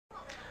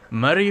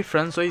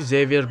Francois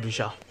Xavier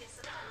Bichat.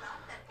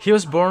 He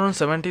was born in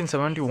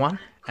 1771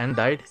 and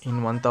died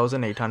in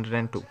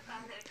 1802.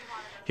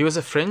 He was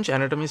a French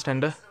anatomist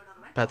and a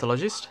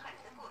pathologist.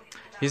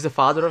 He is the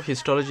father of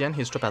histology and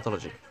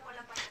histopathology.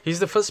 He is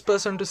the first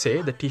person to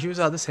say that tissues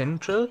are the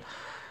central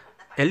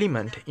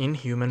element in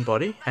human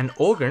body and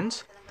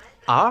organs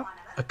are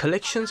a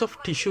collections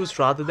of tissues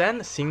rather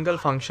than single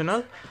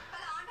functional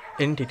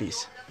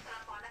entities.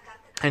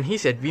 And he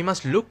said we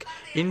must look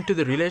into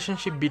the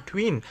relationship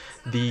between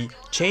the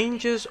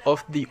changes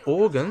of the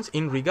organs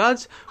in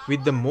regards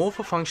with the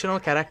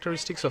morphofunctional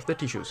characteristics of the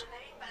tissues.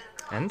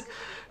 And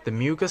the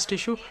mucous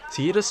tissue,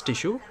 serous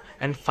tissue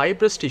and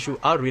fibrous tissue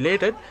are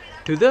related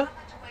to the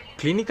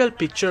clinical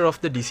picture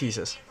of the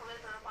diseases.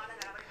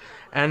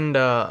 And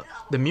the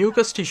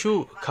mucous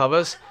tissue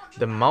covers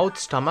the mouth,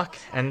 stomach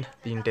and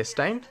the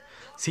intestine.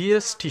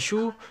 Serous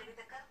tissue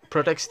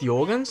protects the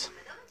organs.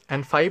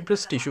 And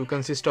fibrous tissue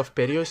consists of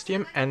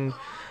periosteum and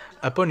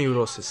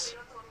aponeurosis.